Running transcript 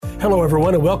Hello,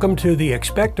 everyone, and welcome to the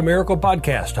Expect a Miracle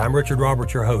podcast. I'm Richard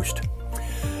Roberts, your host.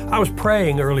 I was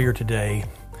praying earlier today,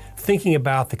 thinking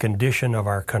about the condition of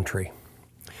our country,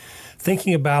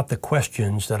 thinking about the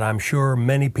questions that I'm sure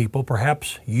many people,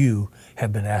 perhaps you,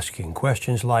 have been asking.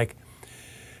 Questions like,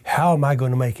 how am I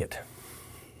going to make it?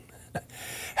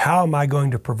 How am I going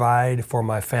to provide for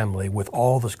my family with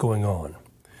all that's going on?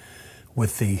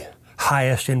 With the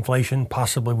highest inflation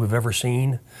possibly we've ever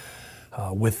seen,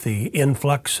 with the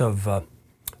influx of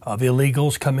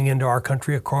illegals coming into our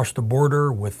country across the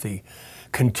border, with the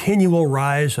continual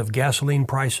rise of gasoline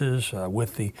prices,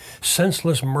 with the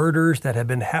senseless murders that have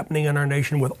been happening in our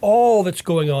nation, with all that's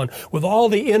going on, with all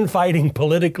the infighting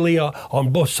politically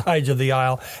on both sides of the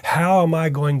aisle. How am I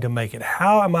going to make it?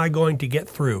 How am I going to get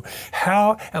through?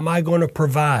 How am I going to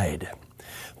provide?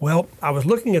 Well, I was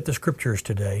looking at the scriptures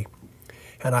today,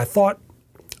 and I thought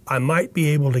I might be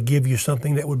able to give you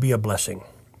something that would be a blessing.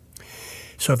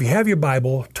 So if you have your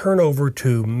Bible, turn over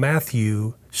to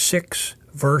Matthew 6,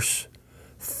 verse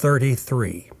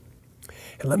 33.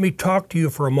 And let me talk to you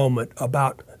for a moment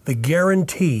about the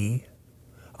guarantee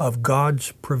of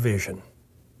God's provision.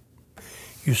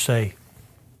 You say,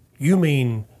 you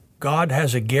mean God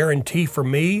has a guarantee for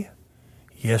me?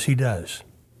 Yes, He does.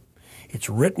 It's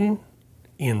written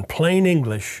in plain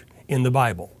English in the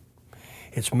Bible.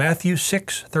 It's Matthew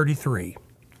 6:33.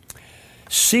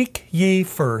 Seek ye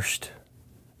first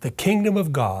the kingdom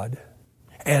of God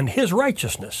and His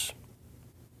righteousness,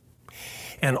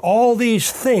 and all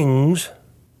these things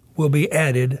will be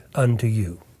added unto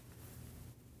you.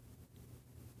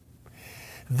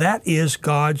 That is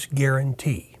God's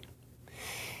guarantee.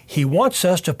 He wants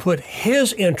us to put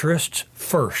His interests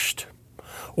first.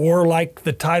 Or like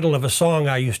the title of a song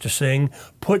I used to sing,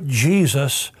 put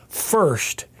Jesus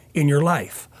first in your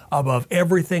life above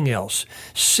everything else.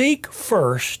 Seek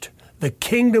first the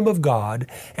kingdom of God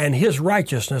and His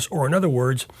righteousness, or in other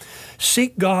words,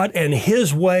 seek God and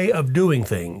His way of doing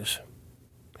things.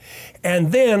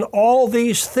 And then all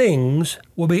these things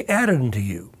will be added unto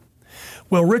you.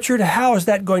 Well, Richard, how is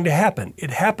that going to happen?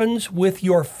 It happens with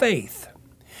your faith.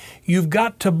 You've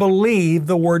got to believe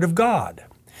the Word of God.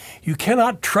 You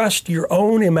cannot trust your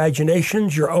own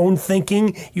imaginations, your own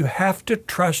thinking. You have to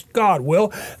trust God.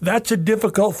 Well, that's a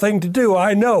difficult thing to do,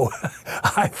 I know.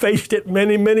 I faced it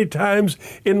many, many times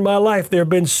in my life. There have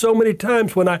been so many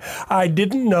times when I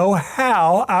didn't know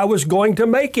how I was going to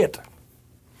make it.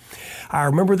 I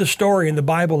remember the story in the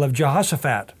Bible of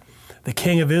Jehoshaphat, the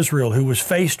king of Israel, who was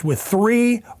faced with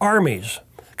 3 armies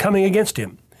coming against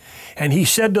him. And he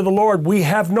said to the Lord, we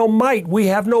have no might, we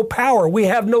have no power, we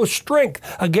have no strength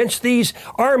against these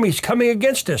armies coming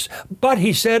against us. But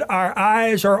he said, our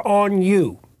eyes are on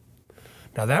you.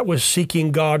 Now that was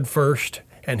seeking God first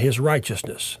and His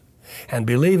righteousness, and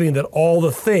believing that all the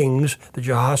things that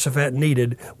Jehoshaphat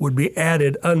needed would be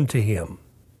added unto him.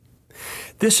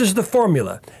 This is the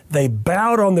formula. They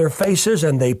bowed on their faces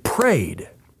and they prayed.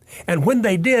 And when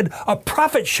they did, a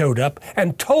prophet showed up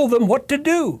and told them what to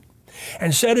do,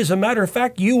 and said, as a matter of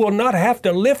fact, you will not have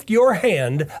to lift your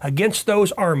hand against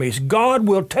those armies. God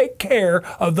will take care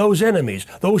of those enemies,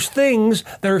 those things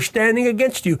that are standing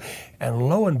against you. And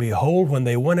lo and behold, when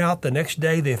they went out the next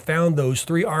day, they found those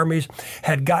 3 armies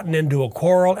had gotten into a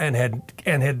quarrel and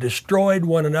had destroyed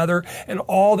one another, and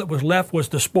all that was left was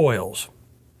the spoils.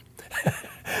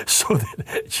 So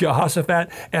that Jehoshaphat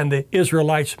and the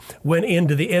Israelites went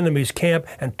into the enemy's camp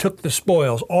and took the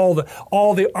spoils, all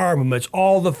the armaments,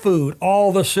 all the food,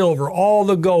 all the silver, all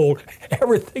the gold,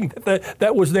 everything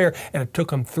that was there, and it took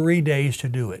them 3 days to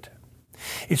do it.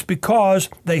 It's because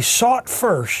they sought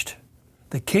first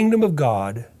the kingdom of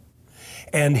God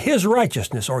and His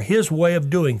righteousness, or His way of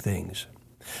doing things.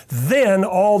 Then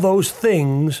all those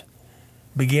things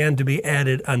began to be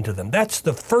added unto them. That's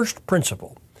the first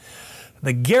principle.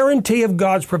 The guarantee of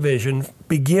God's provision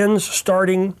begins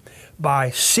starting by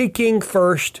seeking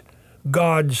first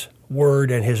God's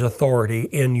Word and His authority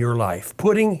in your life,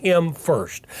 putting Him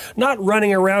first, not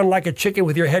running around like a chicken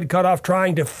with your head cut off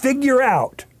trying to figure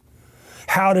out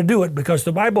how to do it, because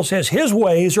the Bible says His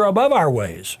ways are above our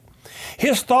ways.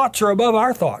 His thoughts are above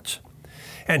our thoughts.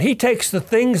 And He takes the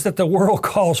things that the world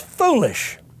calls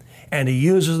foolish, and He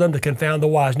uses them to confound the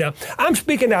wise. Now, I'm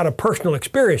speaking out of personal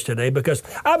experience today because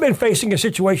I've been facing a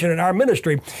situation in our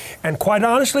ministry, and quite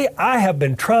honestly, I have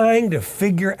been trying to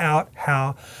figure out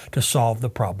how to solve the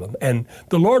problem. And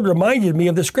the Lord reminded me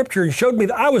of the scripture and showed me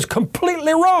that I was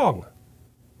completely wrong.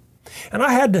 And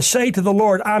I had to say to the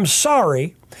Lord, I'm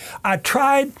sorry I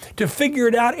tried to figure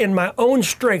it out in my own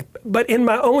strength, but in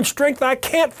my own strength, I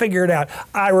can't figure it out.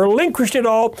 I relinquished it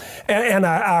all, and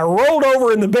I rolled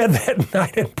over in the bed that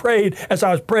night and prayed as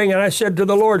I was praying, and I said to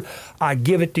the Lord, I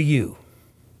give it to you.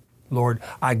 Lord,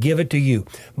 I give it to you.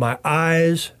 My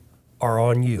eyes are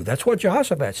on you. That's what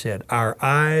Jehoshaphat said. Our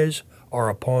eyes are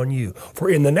upon you. For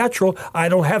in the natural, I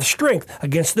don't have strength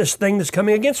against this thing that's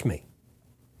coming against me.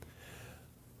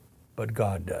 But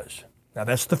God does. Now,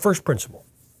 that's the first principle.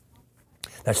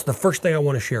 That's the first thing I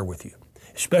want to share with you,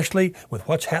 especially with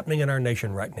what's happening in our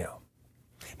nation right now.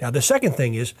 Now, the second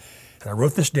thing is, and I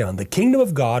wrote this down, the kingdom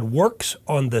of God works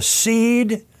on the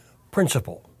seed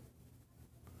principle.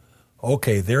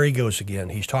 Okay, there he goes again.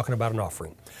 He's talking about an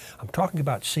offering. I'm talking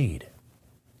about seed.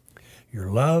 Your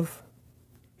love,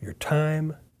 your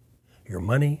time, your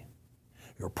money,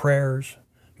 your prayers,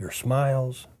 your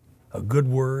smiles, a good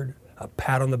word, a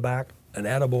pat on the back, an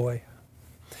attaboy.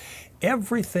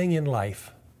 Everything in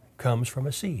life comes from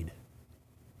a seed.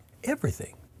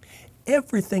 Everything.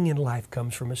 Everything in life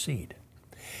comes from a seed.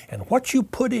 And what you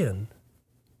put in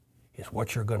is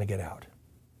what you're going to get out.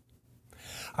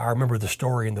 I remember the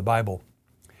story in the Bible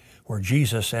where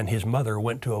Jesus and his mother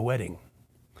went to a wedding.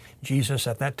 Jesus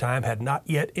at that time had not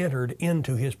yet entered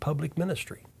into his public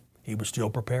ministry. He was still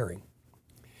preparing.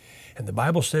 And the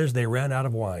Bible says they ran out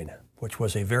of wine, which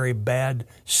was a very bad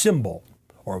symbol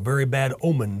or a very bad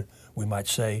omen, we might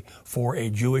say, for a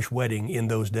Jewish wedding in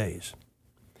those days.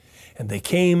 And they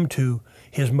came to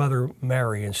his mother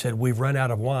Mary and said, we've run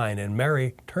out of wine. And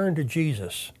Mary turned to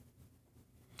Jesus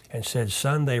and said,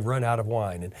 son, they've run out of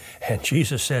wine. And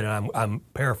Jesus said, and I'm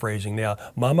paraphrasing now,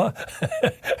 Mama,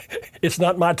 it's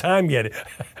not my time yet.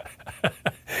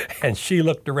 And she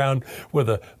looked around with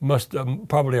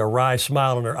probably a wry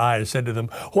smile in her eye and said to them,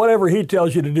 whatever he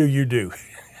tells you to do, you do.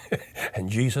 And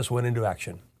Jesus went into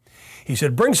action. He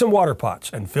said, bring some water pots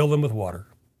and fill them with water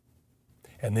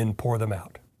and then pour them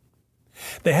out.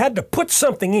 They had to put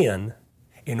something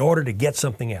in order to get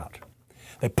something out.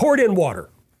 They poured in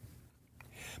water.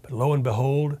 But lo and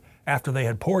behold, after they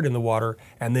had poured in the water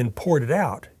and then poured it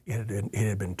out, it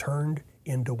had been turned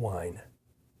into wine.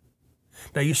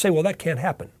 Now you say, well, that can't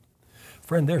happen.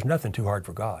 Friend, there's nothing too hard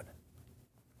for God.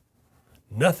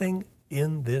 Nothing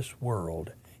in this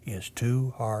world is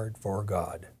too hard for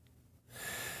God.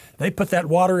 They put that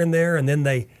water in there and then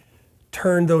they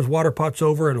turned those water pots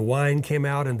over and wine came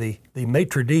out, and the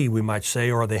maitre d', we might say,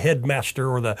 or the headmaster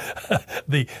or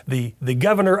the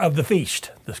governor of the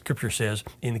feast, the scripture says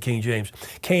in the King James,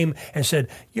 came and said,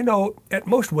 you know, at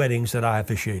most weddings that I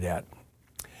officiate at,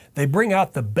 they bring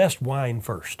out the best wine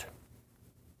first.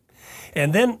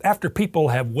 And then after people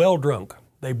have well drunk,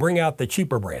 they bring out the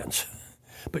cheaper brands.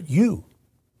 But you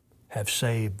have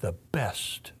saved the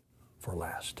best for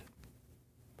last.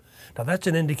 Now that's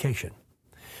an indication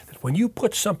that when you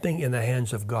put something in the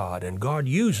hands of God and God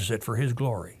uses it for His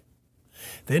glory,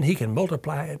 then He can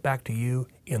multiply it back to you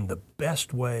in the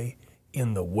best way,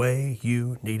 in the way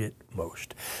you need it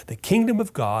most. The kingdom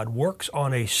of God works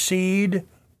on a seed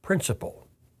principle.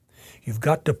 You've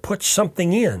got to put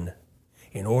something in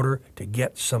order to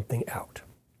get something out.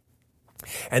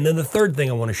 And then the third thing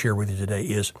I want to share with you today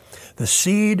is the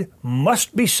seed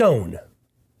must be sown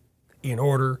in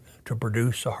order to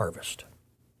produce a harvest.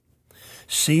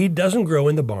 Seed doesn't grow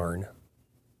in the barn.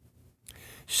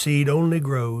 Seed only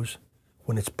grows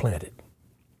when it's planted.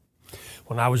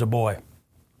 When I was a boy,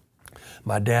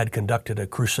 my dad conducted a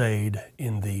crusade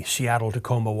in the Seattle,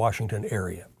 Tacoma, Washington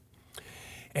area.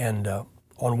 And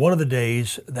on one of the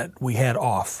days that we had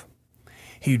off,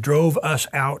 he drove us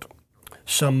out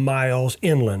some miles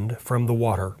inland from the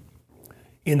water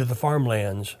into the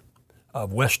farmlands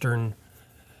of western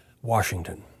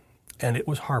Washington. And it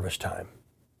was harvest time.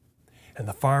 And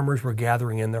the farmers were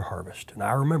gathering in their harvest. And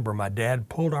I remember my dad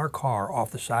pulled our car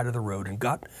off the side of the road and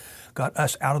got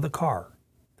us out of the car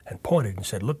and pointed and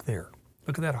said, look there,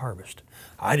 look at that harvest.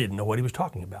 I didn't know what he was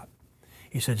talking about.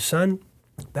 He said, son,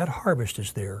 that harvest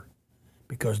is there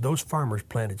because those farmers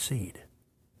planted seed.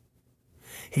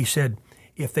 He said,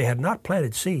 if they had not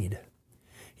planted seed,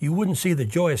 you wouldn't see the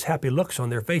joyous, happy looks on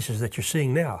their faces that you're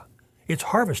seeing now. It's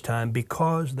harvest time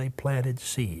because they planted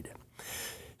seed.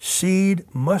 Seed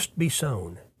must be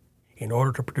sown in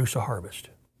order to produce a harvest.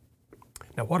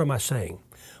 Now, what am I saying?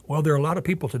 Well, there are a lot of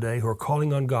people today who are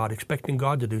calling on God, expecting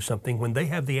God to do something when they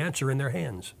have the answer in their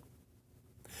hands.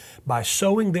 By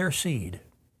sowing their seed,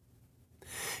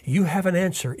 you have an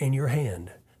answer in your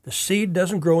hand. The seed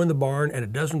doesn't grow in the barn and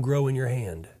it doesn't grow in your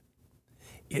hand.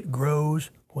 It grows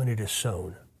when it is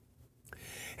sown.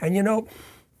 And you know,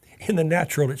 in the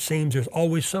natural, it seems there's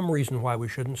always some reason why we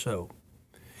shouldn't sow.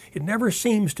 It never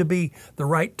seems to be the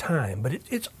right time, but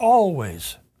it's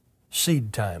always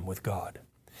seed time with God.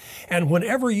 And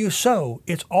whenever you sow,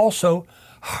 it's also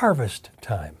harvest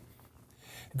time.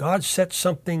 God sets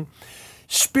something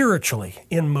spiritually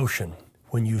in motion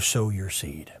when you sow your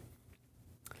seed.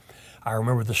 I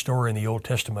remember the story in the Old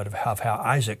Testament of how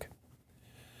Isaac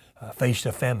faced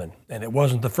a famine, and it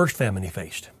wasn't the first famine he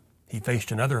faced. He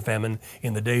faced another famine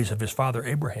in the days of his father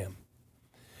Abraham.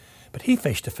 But he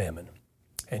faced a famine,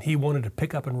 and he wanted to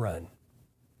pick up and run.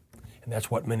 And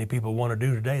that's what many people want to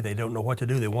do today. They don't know what to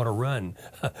do. They want to run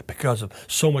because of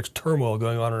so much turmoil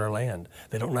going on in our land.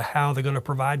 They don't know how they're going to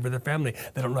provide for their family.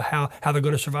 They don't know how they're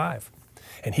going to survive.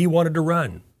 And he wanted to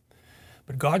run.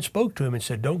 But God spoke to him and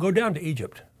said, don't go down to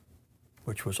Egypt,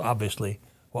 which was obviously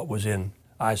what was in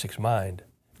Isaac's mind.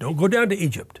 Don't go down to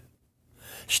Egypt.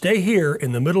 Stay here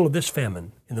in the middle of this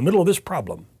famine, in the middle of this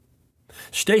problem.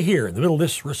 Stay here in the middle of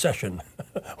this recession,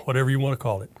 whatever you want to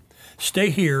call it.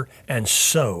 Stay here and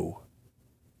sow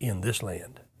in this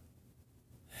land.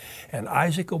 And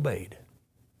Isaac obeyed.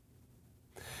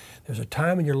 There's a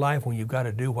time in your life when you've got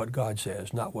to do what God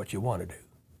says, not what you want to do,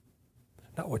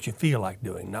 not what you feel like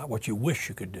doing, not what you wish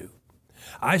you could do.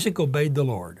 Isaac obeyed the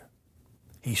Lord.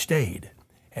 He stayed,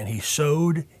 and he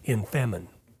sowed in famine.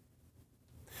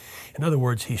 In other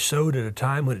words, he sowed at a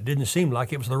time when it didn't seem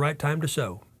like it was the right time to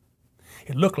sow.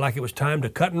 It looked like it was time to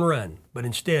cut and run, but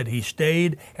instead he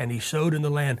stayed and he sowed in the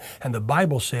land. And the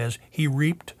Bible says he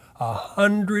reaped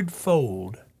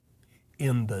 100-fold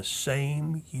in the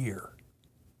same year.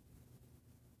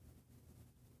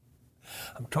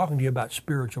 I'm talking to you about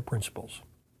spiritual principles.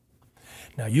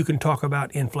 Now, you can talk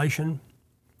about inflation.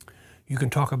 You can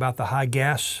talk about the high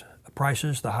gas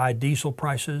prices, the high diesel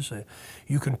prices.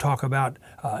 You can talk about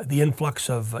the influx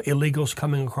of illegals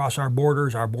coming across our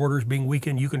borders being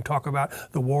weakened. You can talk about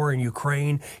the war in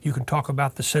Ukraine. You can talk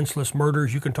about the senseless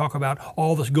murders. You can talk about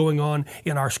all that's going on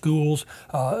in our schools.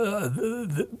 I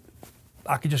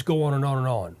could just go on and on and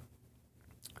on.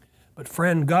 But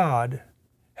friend, God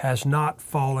has not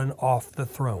fallen off the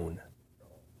throne.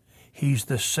 He's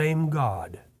the same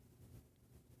God.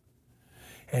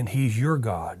 And He's your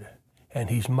God. And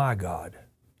He's my God.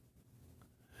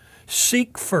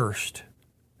 Seek first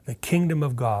the kingdom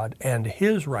of God and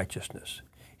His righteousness,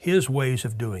 His ways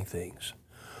of doing things.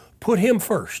 Put Him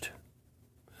first.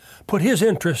 Put His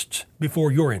interests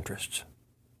before your interests.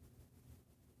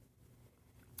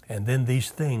 And then these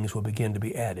things will begin to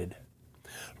be added.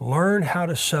 Learn how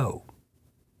to sow.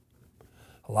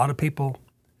 A lot of people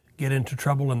get into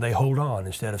trouble and they hold on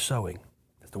instead of sowing.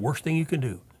 The worst thing you can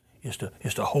do is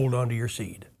to hold on to your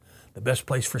seed. The best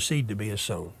place for seed to be is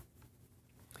sown.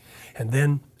 And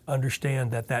then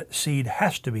understand that that seed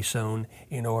has to be sown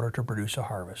in order to produce a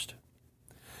harvest.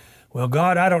 Well,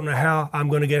 God, I don't know how I'm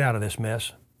going to get out of this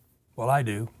mess. Well, I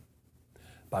do.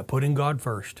 By putting God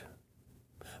first,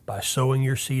 by sowing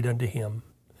your seed unto Him,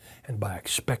 and by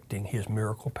expecting His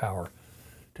miracle power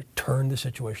to turn the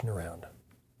situation around.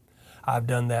 I've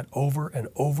done that over and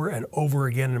over and over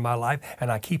again in my life,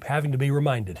 and I keep having to be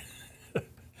reminded.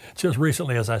 Just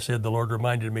recently, as I said, the Lord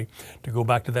reminded me to go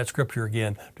back to that scripture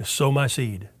again, to sow my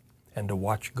seed and to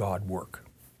watch God work.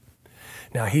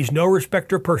 Now, He's no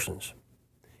respecter of persons.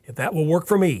 If that will work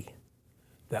for me,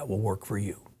 that will work for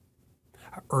you.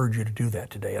 I urge you to do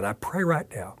that today, and I pray right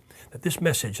now that this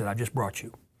message that I just brought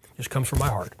you just comes from my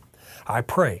heart. I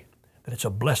pray that it's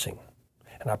a blessing,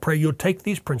 and I pray you'll take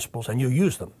these principles and you'll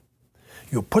use them.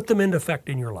 You'll put them into effect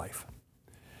in your life.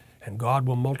 And God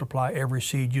will multiply every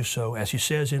seed you sow, as He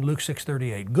says in Luke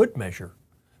 6:38, good measure,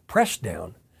 pressed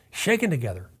down, shaken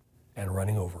together, and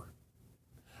running over.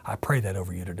 I pray that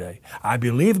over you today. I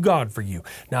believe God for you.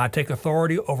 Now I take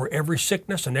authority over every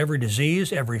sickness and every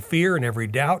disease, every fear and every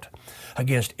doubt,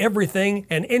 against everything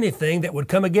and anything that would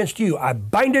come against you. I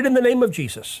bind it in the name of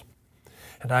Jesus.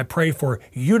 And I pray for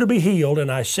you to be healed,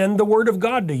 and I send the word of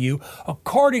God to you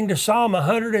according to Psalm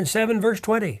 107, verse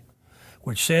 20.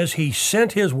 Which says He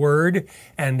sent His word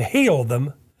and healed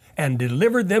them and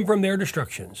delivered them from their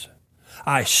destructions.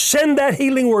 I send that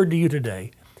healing word to you today,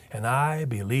 and I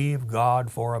believe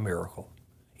God for a miracle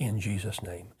in Jesus'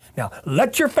 name. Now,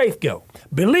 let your faith go.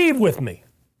 Believe with me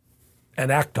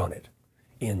and act on it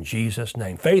in Jesus'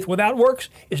 name. Faith without works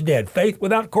is dead. Faith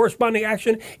without corresponding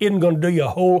action isn't going to do you a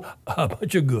whole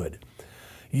bunch of good.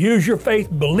 Use your faith,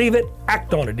 believe it,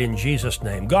 act on it in Jesus'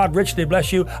 name. God richly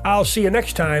bless you. I'll see you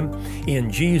next time in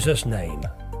Jesus' name.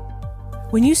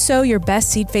 When you sow your best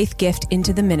seed faith gift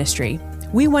into the ministry,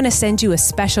 we want to send you a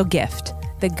special gift,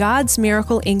 the God's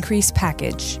Miracle Increase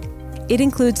Package. It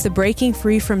includes the Breaking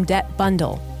Free from Debt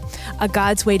bundle, a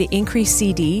God's Way to Increase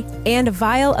CD, and a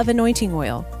vial of anointing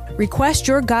oil. Request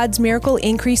your God's Miracle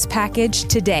Increase package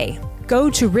today.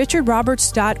 Go to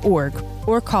richardroberts.org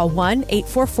or call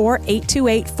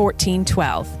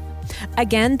 1-844-828-1412.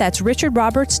 Again, that's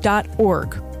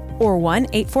richardroberts.org or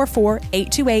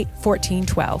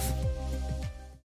 1-844-828-1412.